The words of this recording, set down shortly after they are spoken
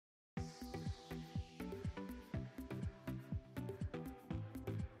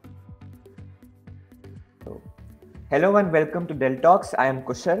So, hello and welcome to Dell Talks. I am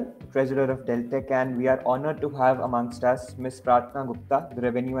Kushal, Treasurer of Dell Tech, and we are honored to have amongst us Ms. Prarthna Gupta, the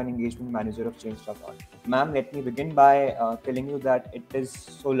Revenue and Engagement Manager of Change.org. Ma'am, let me begin by telling you that it is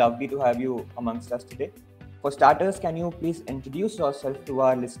so lovely to have you amongst us today. For starters, can you please introduce yourself to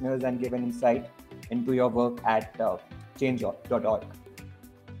our listeners and give an insight into your work at Change.org?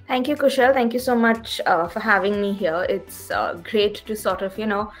 Thank you, Kushal. Thank you so much for having me here. It's great to sort of,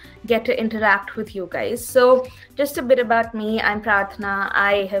 get to interact with you guys. So, just a bit about me. I'm Prarthna.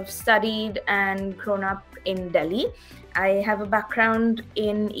 I have studied and grown up in Delhi. I have a background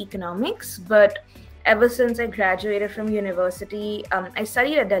in economics, but ever since I graduated from university, I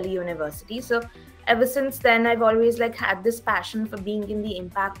studied at Delhi University. So, ever since then, I've always had this passion for being in the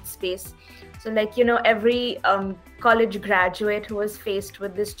impact space. So, every college graduate who was faced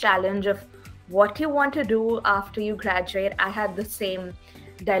with this challenge of what you want to do after you graduate, I had the same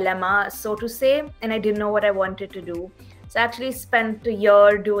dilemma, so to say, and I didn't know what I wanted to do. So I actually spent a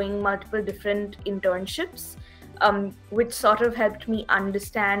year doing multiple different internships, which sort of helped me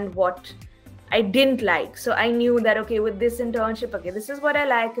understand what I didn't like. So I knew that, okay, with this internship, okay, this is what I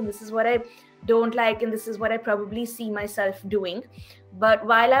like and this is what I don't like, and this is what I probably see myself doing. But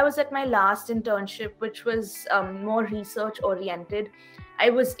while I was at my last internship, which was more research oriented, I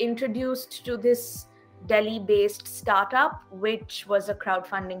was introduced to this Delhi based startup, which was a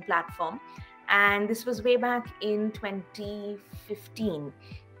crowdfunding platform. And this was way back in 2015.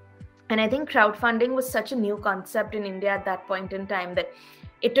 And I think crowdfunding was such a new concept in India at that point in time that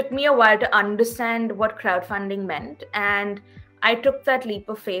it took me a while to understand what crowdfunding meant. And I took that leap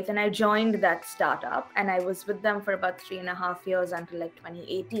of faith and I joined that startup, and I was with them for about 3.5 years until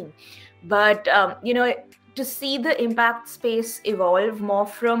 2018. But, to see the impact space evolve more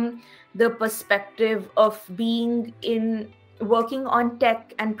from the perspective of working on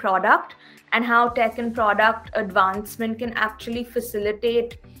tech and product, and how tech and product advancement can actually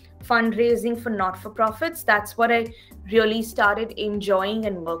facilitate fundraising for not-for-profits. That's what I really started enjoying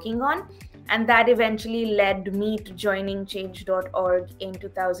and working on. And that eventually led me to joining Change.org in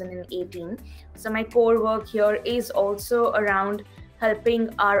 2018. So my core work here is also around helping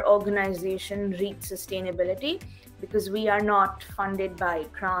our organization reach sustainability, because we are not funded by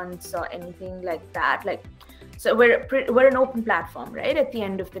grants or anything like that. So we're an open platform, right? At the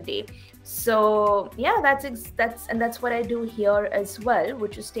end of the day. So yeah, that's what I do here as well,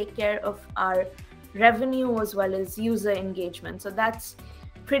 which is take care of our revenue as well as user engagement. So that's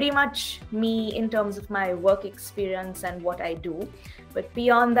pretty much me in terms of my work experience and what I do. But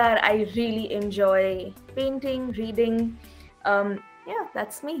beyond that, I really enjoy painting, reading.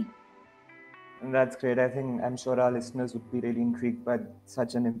 That's me. That's great. I'm sure our listeners would be really intrigued by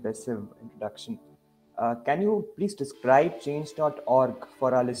such an impressive introduction. Can you please describe change.org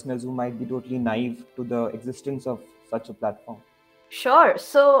for our listeners who might be totally naive to the existence of such a platform? Sure.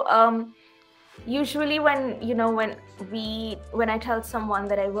 So usually when I tell someone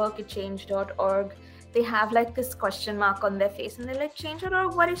that I work at change.org, they have this question mark on their face and they're like,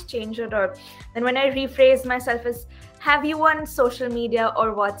 change.org, what is change.org? Then when I rephrase myself as, have you on social media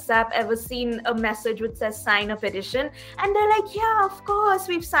or WhatsApp ever seen a message which says sign a petition? And they're like, yeah, of course,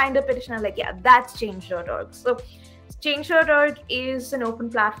 we've signed a petition. I'm like, yeah, that's change.org. So change.org is an open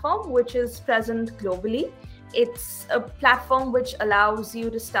platform which is present globally. It's a platform which allows you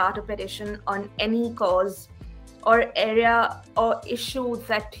to start a petition on any cause or area or issue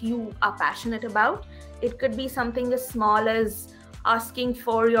that you are passionate about. It could be something as small as asking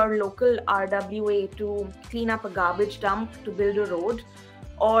for your local RWA to clean up a garbage dump to build a road,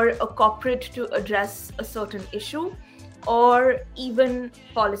 or a corporate to address a certain issue, or even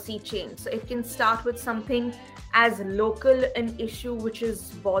policy change. So it can start with something as local, an issue which is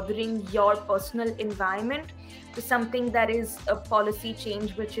bothering your personal environment, to something that is a policy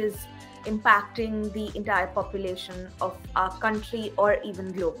change which is impacting the entire population of our country or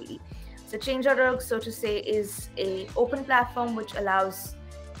even globally. So Change.org, so to say, is an open platform which allows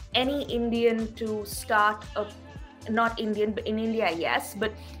any Indian to start not Indian, but in India, yes,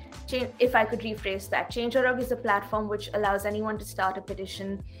 but if I could rephrase that, Change.org is a platform which allows anyone to start a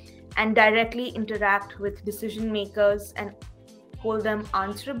petition and directly interact with decision makers and hold them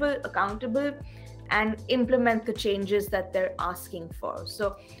answerable, accountable, and implement the changes that they're asking for.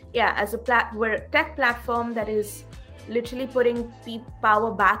 So yeah, as we're a tech platform that is literally putting power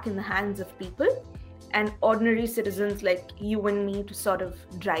back in the hands of people and ordinary citizens like you and me to sort of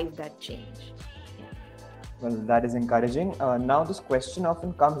drive that change. Well, that is encouraging. Now, this question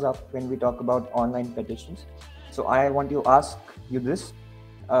often comes up when we talk about online petitions. So I want to ask you this.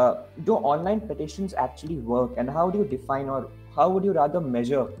 Do online petitions actually work, and how do you define, or how would you rather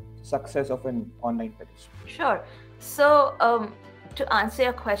measure success of an online petition? Sure. So, to answer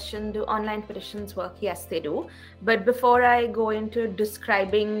your question, do online petitions work? Yes, they do. But before I go into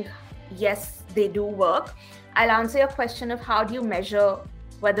describing, yes, they do work, I'll answer your question of how do you measure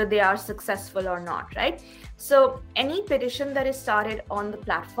whether they are successful or not, right? So, any petition that is started on the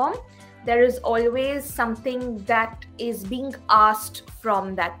platform, there is always something that is being asked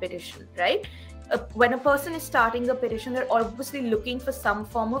from that petition, right? When a person is starting a petition, they're obviously looking for some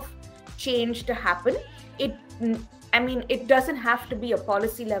form of change to happen. It doesn't have to be a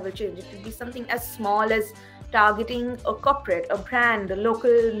policy level change. It could be something as small as targeting a corporate, a brand, a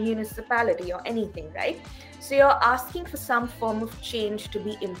local municipality, or anything, right? So you're asking for some form of change to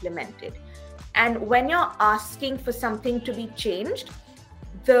be implemented. And when you're asking for something to be changed,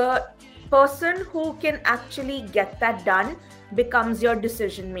 the person who can actually get that done becomes your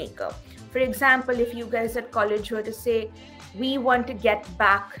decision maker. For example, if you guys at college were to say, we want to get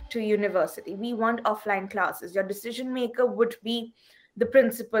back to university, we want offline classes, your decision maker would be the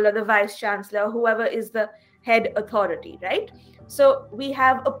principal or the vice chancellor, whoever is the head authority, right? So we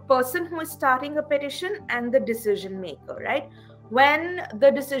have a person who is starting a petition and the decision maker, right? When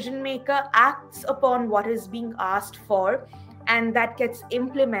the decision maker acts upon what is being asked for and that gets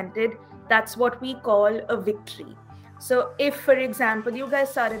implemented, that's what we call a victory. So if, for example, you guys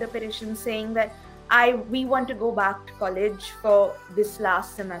started a petition saying that we want to go back to college for this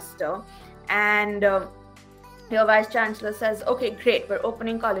last semester, and your vice chancellor says, okay, great, we're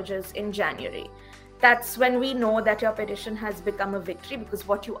opening colleges in January. That's when we know that your petition has become a victory, because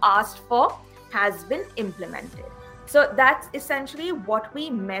what you asked for has been implemented. So that's essentially what we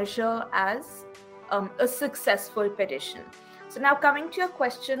measure as a successful petition. So now coming to your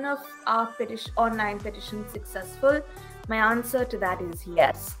question of are online petitions successful? My answer to that is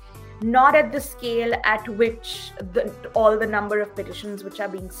yes. Not at the scale at which all the number of petitions which are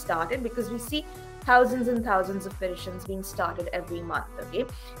being started, because we see thousands and thousands of petitions being started every month, okay?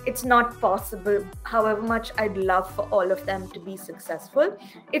 It's not possible, however much I'd love for all of them to be successful,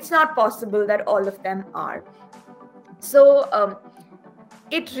 it's not possible that all of them are. So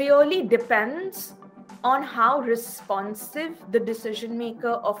it really depends on how responsive the decision maker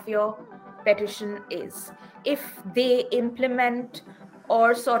of your petition is. If they implement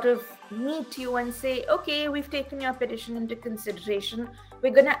or sort of meet you and say, okay, we've taken your petition into consideration,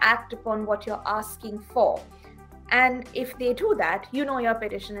 we're going to act upon what you're asking for. And if they do that, you know your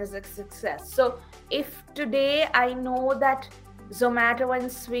petition is a success. So if today I know that Zomato and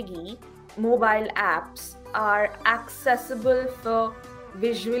Swiggy mobile apps are accessible for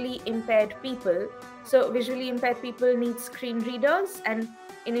visually impaired people, so visually impaired people need screen readers, and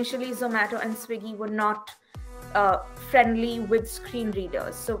initially Zomato and Swiggy were not friendly with screen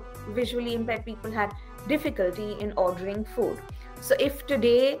readers. So visually impaired people had difficulty in ordering food. So if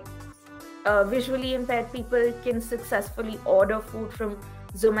today visually impaired people can successfully order food from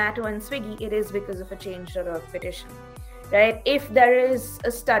Zomato and Swiggy, it is because of a change.org petition, right? If there is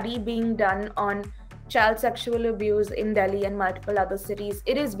a study being done on child sexual abuse in Delhi and multiple other cities,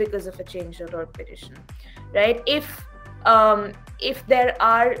 it is because of a change.org petition, right? If the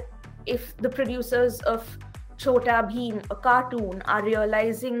producers of Chota Bheem, a cartoon, are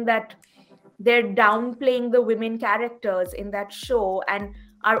realizing that they're downplaying the women characters in that show and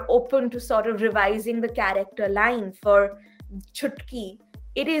are open to sort of revising the character line for Chutki,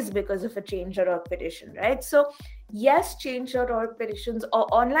 it is because of a change.org petition, right? So yes, change.org petitions or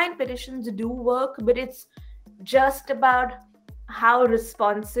online petitions do work, but it's just about how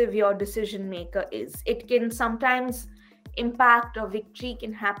responsive your decision maker is. It can sometimes impact, or victory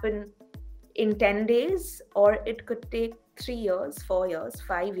can happen in 10 days, or it could take 3 years, 4 years,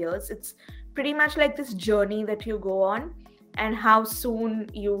 5 years. It's pretty much like this journey that you go on and how soon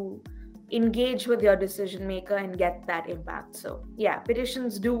you engage with your decision maker and get that impact. So yeah,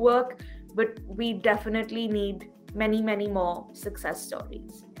 petitions do work, but we definitely need many, many more success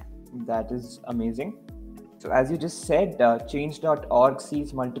stories. Yeah. That is amazing. So as you just said, change.org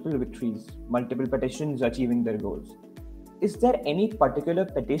sees multiple victories, multiple petitions achieving their goals. Is there any particular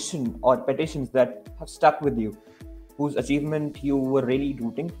petition or petitions that have stuck with you, whose achievement you were really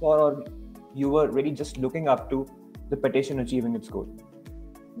rooting for, or you were really just looking up to the petition achieving its goal?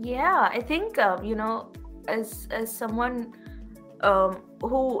 Yeah, I think, as someone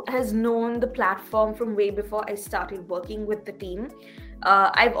who has known the platform from way before I started working with the team,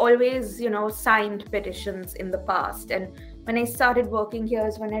 I've always, signed petitions in the past. And when I started working here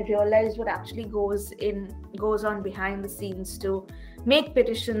is when I realized what actually goes on behind the scenes to make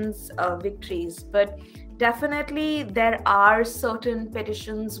petitions victories. But definitely there are certain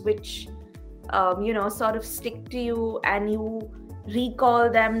petitions which, sort of stick to you, and you recall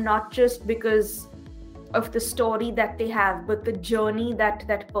them, not just because of the story that they have, but the journey that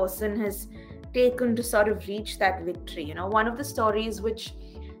that person has taken to sort of reach that victory. One of the stories which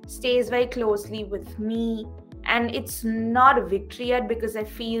stays very closely with me, and it's not a victory yet because I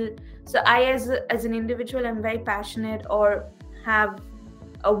feel so. As an individual, I'm very passionate or have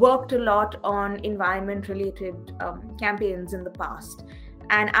worked a lot on environment related campaigns in the past.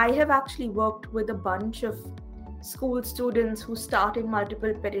 And I have actually worked with a bunch of school students who started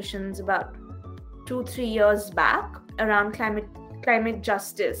multiple petitions about 2-3 years back around climate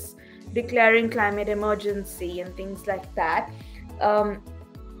justice, declaring climate emergency and things like that.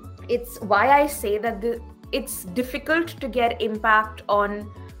 It's why I say that it's difficult to get impact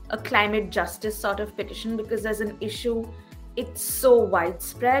on a climate justice sort of petition, because as an issue, it's so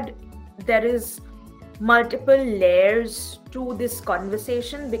widespread. There is multiple layers to this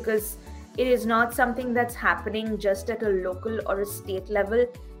conversation, because it is not something that's happening just at a local or a state level.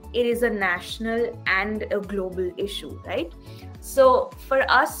 It is a national and a global issue, right? So for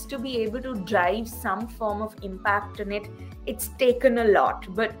us to be able to drive some form of impact on it, it's taken a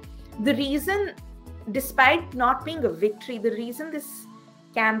lot. But the reason, despite not being a victory, the reason this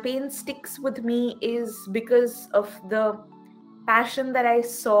campaign sticks with me is because of the passion that I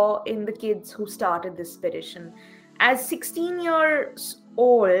saw in the kids who started this petition. As 16 years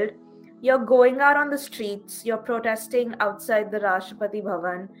old, you're going out on the streets, you're protesting outside the Rashtrapati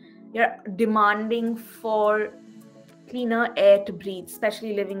Bhavan, you're demanding for cleaner air to breathe,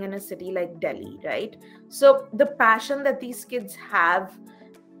 especially living in a city like Delhi, right? So the passion that these kids have,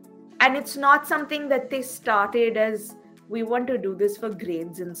 and it's not something that they started as we want to do this for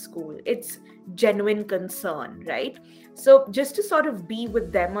grades in school. It's genuine concern, right? So just to sort of be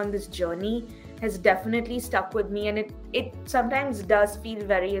with them on this journey has definitely stuck with me. And it sometimes does feel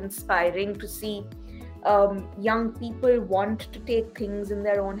very inspiring to see young people want to take things in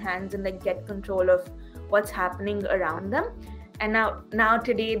their own hands and like get control of what's happening around them. And now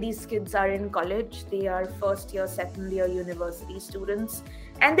today, these kids are in college. They are first year, second year university students,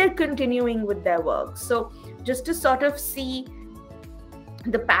 and they're continuing with their work. So just to sort of see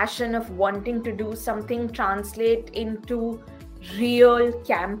the passion of wanting to do something translate into real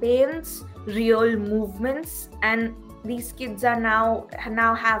campaigns, real movements, and these kids are now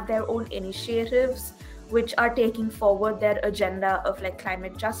have their own initiatives which are taking forward their agenda of like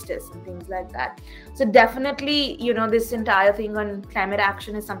climate justice and things like that. So definitely, this entire thing on climate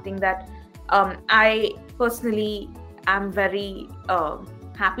action is something that I personally am very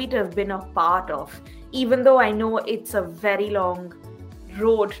happy to have been a part of, even though I know it's a very long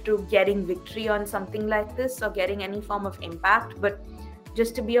road to getting victory on something like this or getting any form of impact. But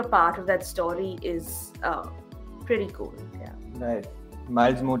just to be a part of that story is pretty cool. Yeah. Right.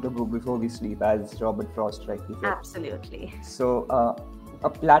 Miles more to go before we sleep, as Robert Frost rightly said. Absolutely. So a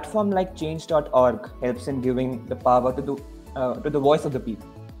platform like change.org helps in giving the power to the voice of the people.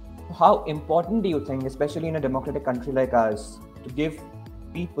 How important do you think, especially in a democratic country like ours, to give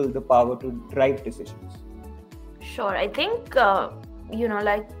people the power to drive decisions? Sure. I think,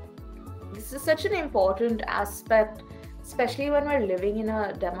 this is such an important aspect, especially when we're living in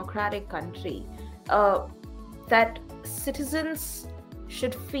a democratic country, that citizens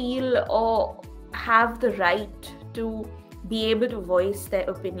should feel or have the right to be able to voice their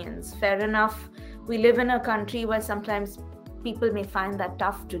opinions. Fair enough, we live in a country where sometimes people may find that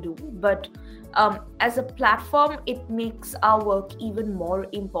tough to do, but as a platform, it makes our work even more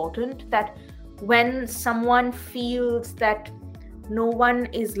important, that when someone feels that no one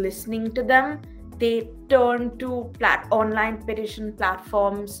is listening to them, they turn to online petition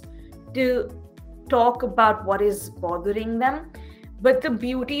platforms to talk about what is bothering them. But the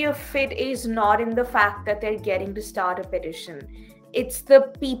beauty of it is not in the fact that they're getting to start a petition. It's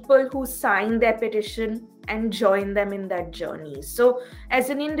the people who sign their petition and join them in that journey. So as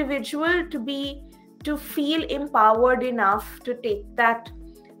an individual, to feel empowered enough to take that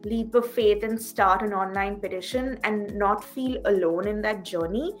leap of faith and start an online petition and not feel alone in that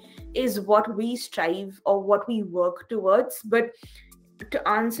journey is what we strive or what we work towards. But to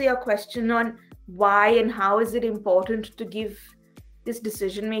answer your question on why and how is it important to give this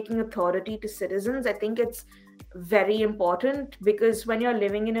decision-making authority to citizens, I think it's very important, because when you're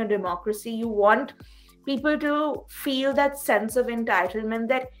living in a democracy, you want people to feel that sense of entitlement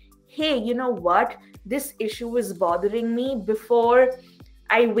that, hey, you know what, this issue is bothering me. Before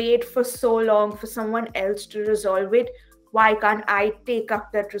I wait for so long for someone else to resolve it, why can't I take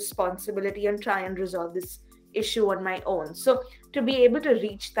up that responsibility and try and resolve this issue on my own? So to be able to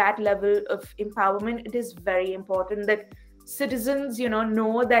reach that level of empowerment, it is very important that citizens,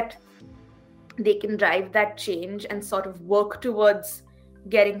 know that they can drive that change and sort of work towards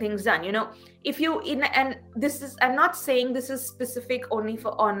getting things done. If you in and this is I'm not saying this is specific only for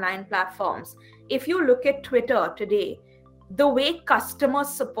online platforms. If you look at Twitter today, the way customer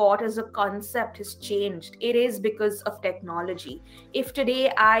support as a concept has changed, it is because of technology. If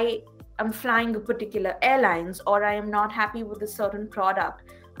today I am flying a particular airlines, or I am not happy with a certain product,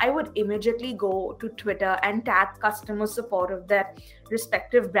 I would immediately go to Twitter and tag customer support of that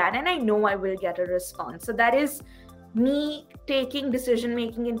respective brand, and I know I will get a response. So that is me taking decision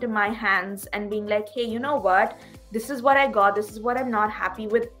making into my hands and being like, hey, you know what? This is what I got, this is what I'm not happy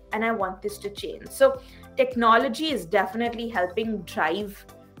with, and I want this to change. So technology is definitely helping drive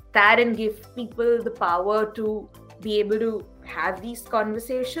that and give people the power to be able to have these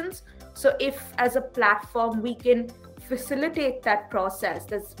conversations. So if as a platform we can facilitate that process,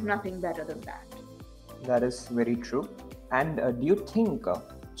 there's nothing better than that. That is very true. And do you think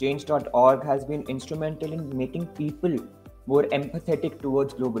change.org has been instrumental in making people more empathetic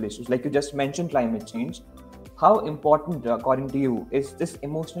towards global issues? Like you just mentioned climate change. How important, according to you, is this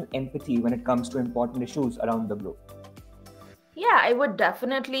emotional empathy when it comes to important issues around the globe? Yeah, I would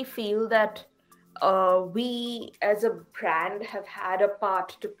definitely feel that we as a brand have had a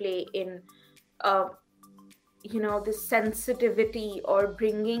part to play in this sensitivity or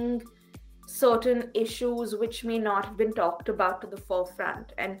bringing certain issues which may not have been talked about to the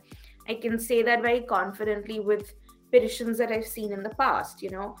forefront. And I can say that very confidently with petitions that I've seen in the past.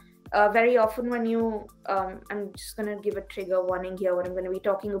 Very often when I'm just going to give a trigger warning here. What I'm going to be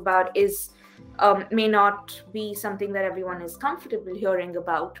talking about is may not be something that everyone is comfortable hearing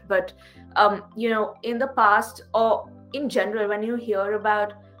about, but in the past or in general, when you hear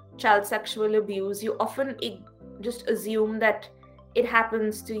about child sexual abuse, you often just assume that it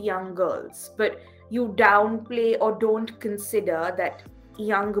happens to young girls, but you downplay or don't consider that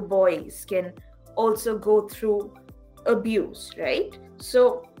young boys can also go through abuse, right?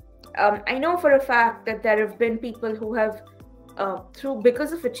 So I know for a fact that there have been people who have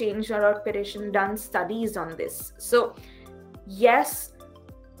because of a change.org petition, done studies on this. So yes,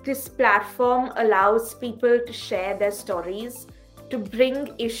 this platform allows people to share their stories, to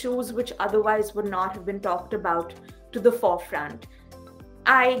bring issues which otherwise would not have been talked about to the forefront.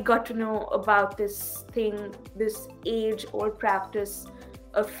 I got to know about this age-old practice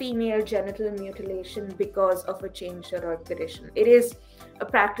of female genital mutilation because of a change.org petition. It is a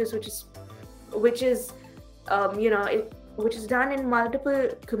practice which is done in multiple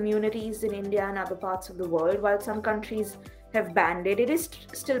communities in India and other parts of the world. While some countries have banned it, it is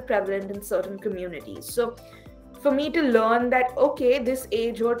still prevalent in certain communities. So for me to learn that, okay, this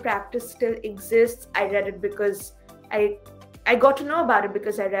age-old practice still exists, I read it because I got to know about it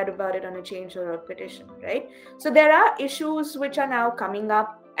because I read about it on a change.org petition, right? So there are issues which are now coming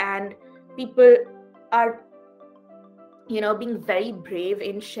up, and people are being very brave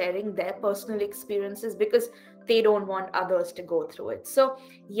in sharing their personal experiences because they don't want others to go through it. So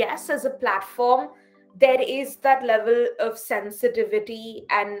yes, as a platform, there is that level of sensitivity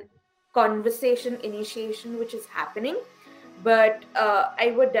and conversation initiation which is happening, but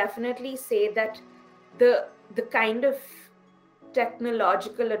I would definitely say that the kind of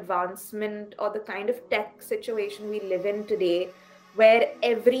technological advancement or the kind of tech situation we live in today, where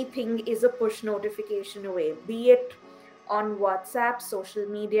everything is a push notification away, be it on WhatsApp, social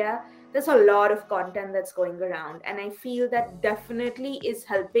media, there's a lot of content that's going around. And I feel that definitely is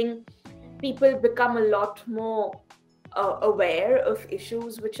helping people become a lot more aware of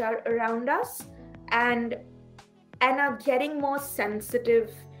issues which are around us, and are getting more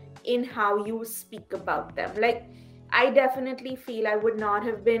sensitive in how you speak about them. Like, I definitely feel I would not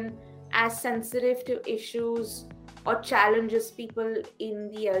have been as sensitive to issues or challenges people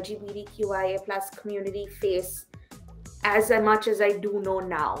in the LGBTQIA plus community face as much as I do know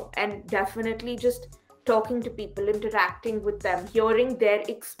now. And definitely just talking to people, interacting with them, hearing their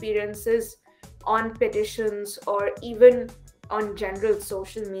experiences on petitions or even on general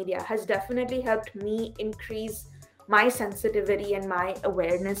social media has definitely helped me increase my sensitivity and my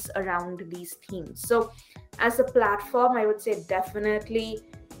awareness around these themes. So as a platform, I would say definitely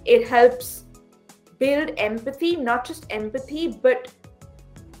it helps build empathy, not just empathy, but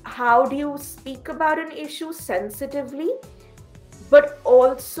how do you speak about an issue sensitively, but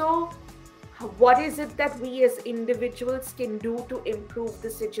also what is it that we as individuals can do to improve the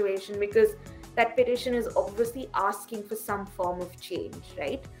situation, because that petition is obviously asking for some form of change,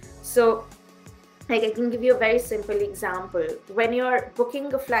 right? So like, I can give you a very simple example. When you're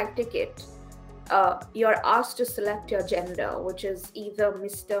booking a flight ticket, you're asked to select your gender, which is either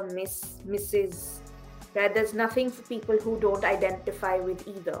Mr., Miss, Mrs., right? There's nothing for people who don't identify with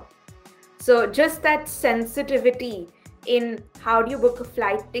either. So just that sensitivity in how do you book a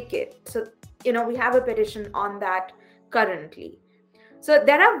flight ticket. So, we have a petition on that currently. So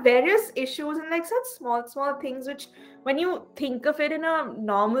there are various issues and like such small things which when you think of it in a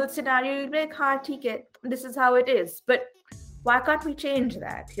normal scenario, you'll be like, ha, theek, this is how it is. But why can't we change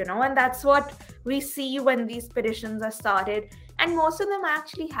that? And that's what we see when these petitions are started. And most of them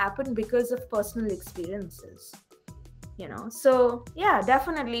actually happen because of personal experiences. So yeah,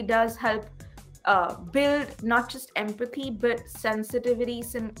 definitely does help build not just empathy but sensitivity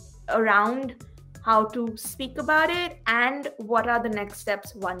around how to speak about it and what are the next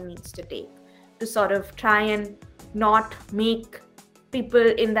steps one needs to take to sort of try and not make people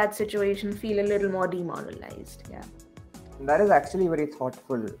in that situation feel a little more demoralized. Yeah, that is actually very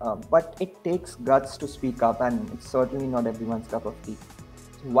thoughtful, but it takes guts to speak up, and it's certainly not everyone's cup of tea.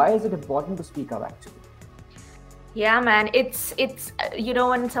 So why is it important to speak up actually? yeah, man, it's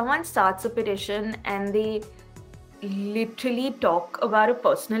when someone starts a petition and they literally talk about a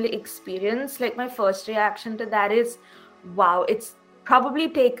personal experience, like my first reaction to that is, wow, it's probably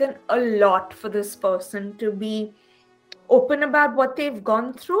taken a lot for this person to be open about what they've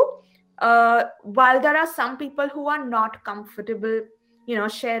gone through. While there are some people who are not comfortable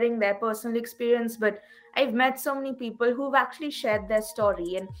sharing their personal experience, but I've met so many people who've actually shared their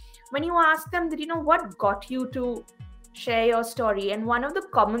story, and when you ask them that what got you to share your story, and one of the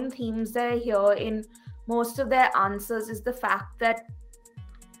common themes that I hear in most of their answers is the fact that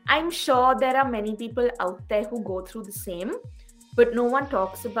I'm sure there are many people out there who go through the same, but no one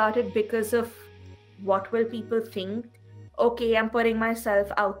talks about it because of what will people think. Okay, I'm putting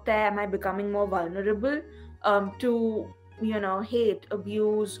myself out there. Am I becoming more vulnerable to hate,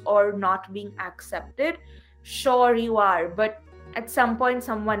 abuse, or not being accepted? Sure, you are, but at some point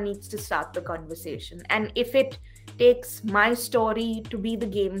someone needs to start the conversation, and if it takes my story to be the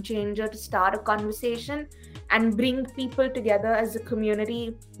game changer to start a conversation and bring people together as a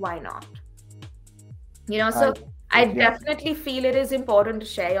community, why not? So I definitely feel it is important to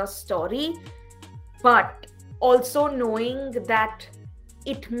share your story, but also knowing that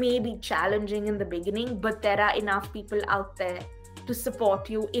it may be challenging in the beginning, but there are enough people out there to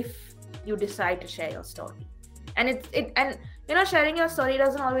support you if you decide to share your story. And sharing your story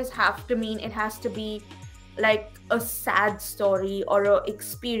doesn't always have to mean it has to be like a sad story or a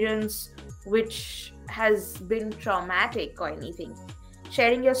experience which has been traumatic or anything.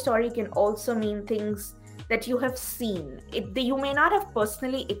 Sharing your story can also mean things that you have seen. You may not have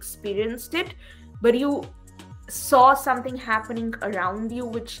personally experienced it, but you saw something happening around you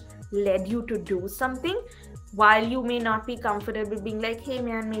which led you to do something. While you may not be comfortable being like, hey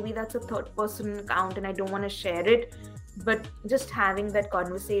man, maybe that's a third person account and I don't want to share it, but just having that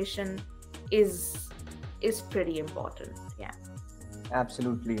conversation is pretty important. Yeah,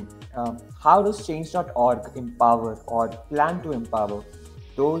 Absolutely. How does change.org empower or plan to empower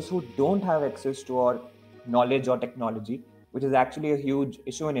those who don't have access to or knowledge or technology, which is actually a huge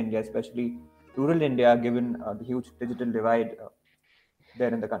issue in India, especially rural India, given the huge digital divide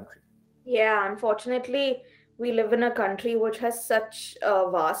there in the country? yeah, unfortunately we live in a country which has such a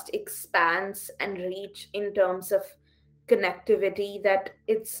vast expanse and reach in terms of connectivity that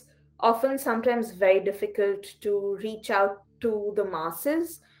it's often sometimes very difficult to reach out to the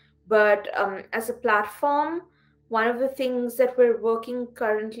masses. But as a platform, one of the things that we're working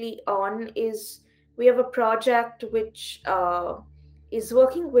currently on is we have a project which is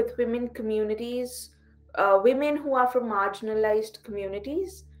working with women communities, women who are from marginalized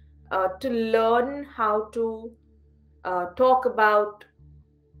communities, to learn how to talk about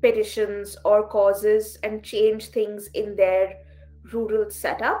petitions or causes and change things in their rural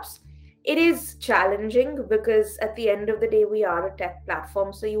setups. It is challenging because at the end of the day, we are a tech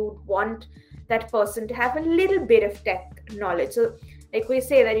platform. So you would want that person to have a little bit of tech knowledge. So, like we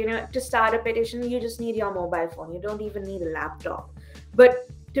say that, to start a petition, you just need your mobile phone. You don't even need a laptop. But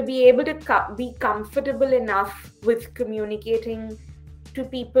to be able to be comfortable enough with communicating to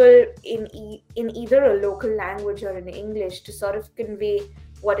people in either a local language or in English to sort of convey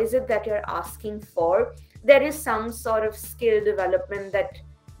what is it that you're asking for, there is some sort of skill development that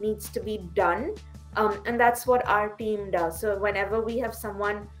needs to be done, and that's what our team does. So whenever we have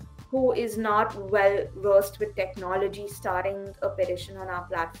someone who is not well versed with technology starting a petition on our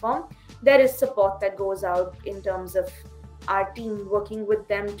platform, there is support that goes out in terms of our team working with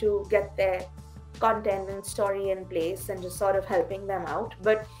them to get their content and story in place and just sort of helping them out.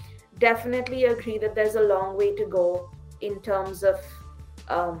 But definitely agree that there's a long way to go in terms of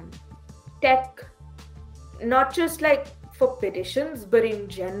tech, not just like for petitions, but in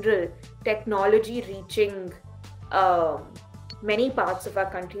general, technology reaching many parts of our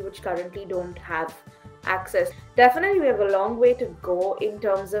country which currently don't have access. Definitely, we have a long way to go in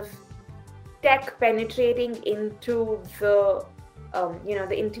terms of tech penetrating into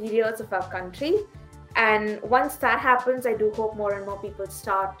the interiors of our country. And once that happens, I do hope more and more people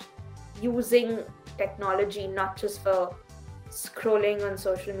start using technology not just for scrolling on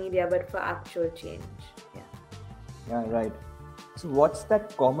social media but for actual change. Yeah, right. So what's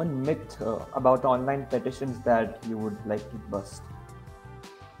that common myth about online petitions that you would like to bust?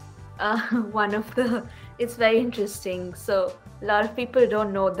 It's very interesting. So a lot of people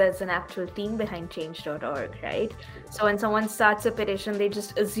don't know there's an actual team behind change.org, right? So when someone starts a petition, they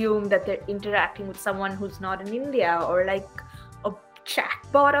just assume that they're interacting with someone who's not in India or like a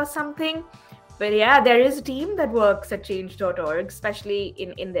chatbot or something. But yeah, there is a team that works at change.org, especially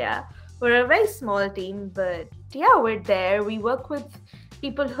in India. We're a very small team, but yeah, we're there. We work with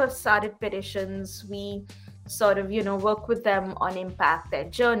people who have started petitions. We sort of work with them on impact their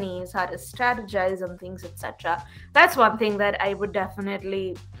journeys, how to strategize on things, etc. That's one thing that I would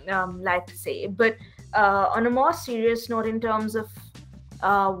definitely like to say. But on a more serious note, in terms of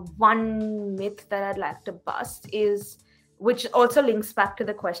one myth that I'd like to bust is, which also links back to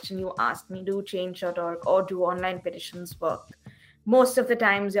the question you asked me, do change.org or do online petitions work? Most of the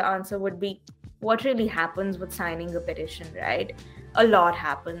times your answer would be, what really happens with signing a petition, right? A lot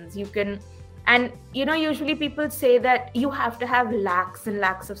happens. And usually people say that you have to have lakhs and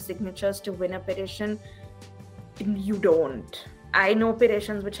lakhs of signatures to win a petition. You don't. I know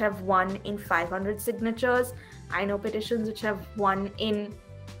petitions which have won in 500 signatures. I know petitions which have won in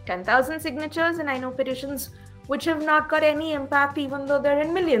 10,000 signatures. And I know petitions which have not got any impact even though they're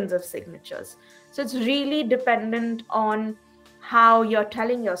in millions of signatures. So it's really dependent on how you're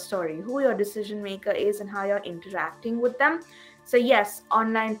telling your story, who your decision maker is, and how you're interacting with them. So yes,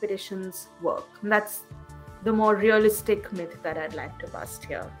 online petitions work. That's the more realistic myth that I'd like to bust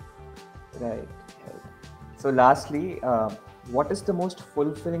here. Right. So lastly, what is the most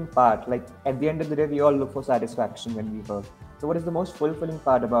fulfilling part? Like at the end of the day, we all look for satisfaction when we work. So what is the most fulfilling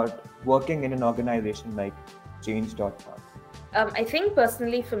part about working in an organization like change.org? I think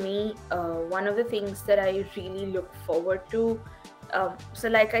personally for me, one of the things that I really look forward to, so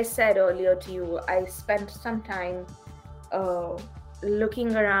like I said earlier to you, I spent some time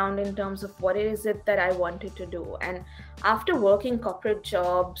looking around in terms of what is it that I wanted to do. And after working corporate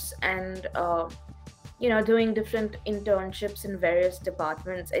jobs and doing different internships in various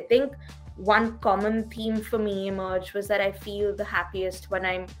departments, I think one common theme for me emerged was that I feel the happiest when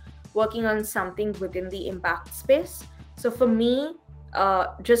I'm working on something within the impact space. So for me,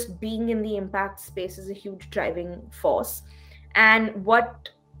 just being in the impact space is a huge driving force. And why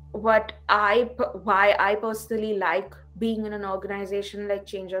I personally like being in an organization like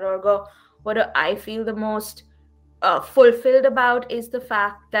Change.org, or what I feel the most fulfilled about is the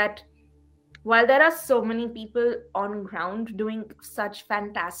fact that while there are so many people on ground doing such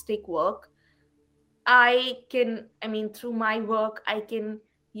fantastic work, through my work, I can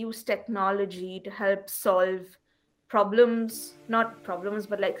use technology to help solve problems, not problems,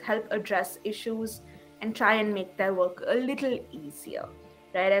 but like help address issues and try and make their work a little easier,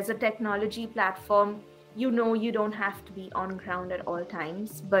 right? As a technology platform, you don't have to be on ground at all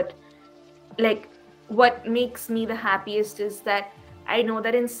times, but like what makes me the happiest is that I know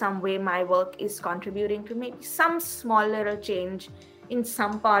that in some way my work is contributing to maybe some small little change in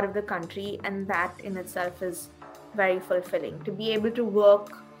some part of the country, and that in itself is very fulfilling. To be able to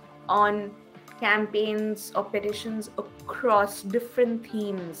work on campaigns or petitions across different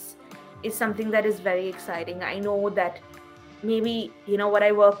themes is something that is very exciting. I know that maybe what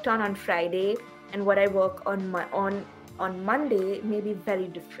I worked on Friday and what I work on Monday may be very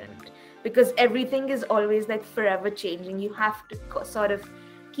different, because everything is always like forever changing. You have to sort of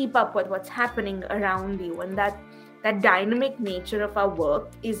keep up with what's happening around you, and that dynamic nature of our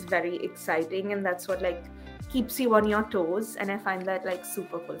work is very exciting, and that's what like keeps you on your toes, and I find that like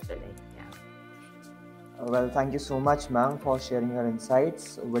super fulfilling. Well, thank you so much, ma'am, for sharing your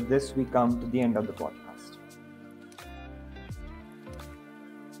insights. With this, we come to the end of the podcast.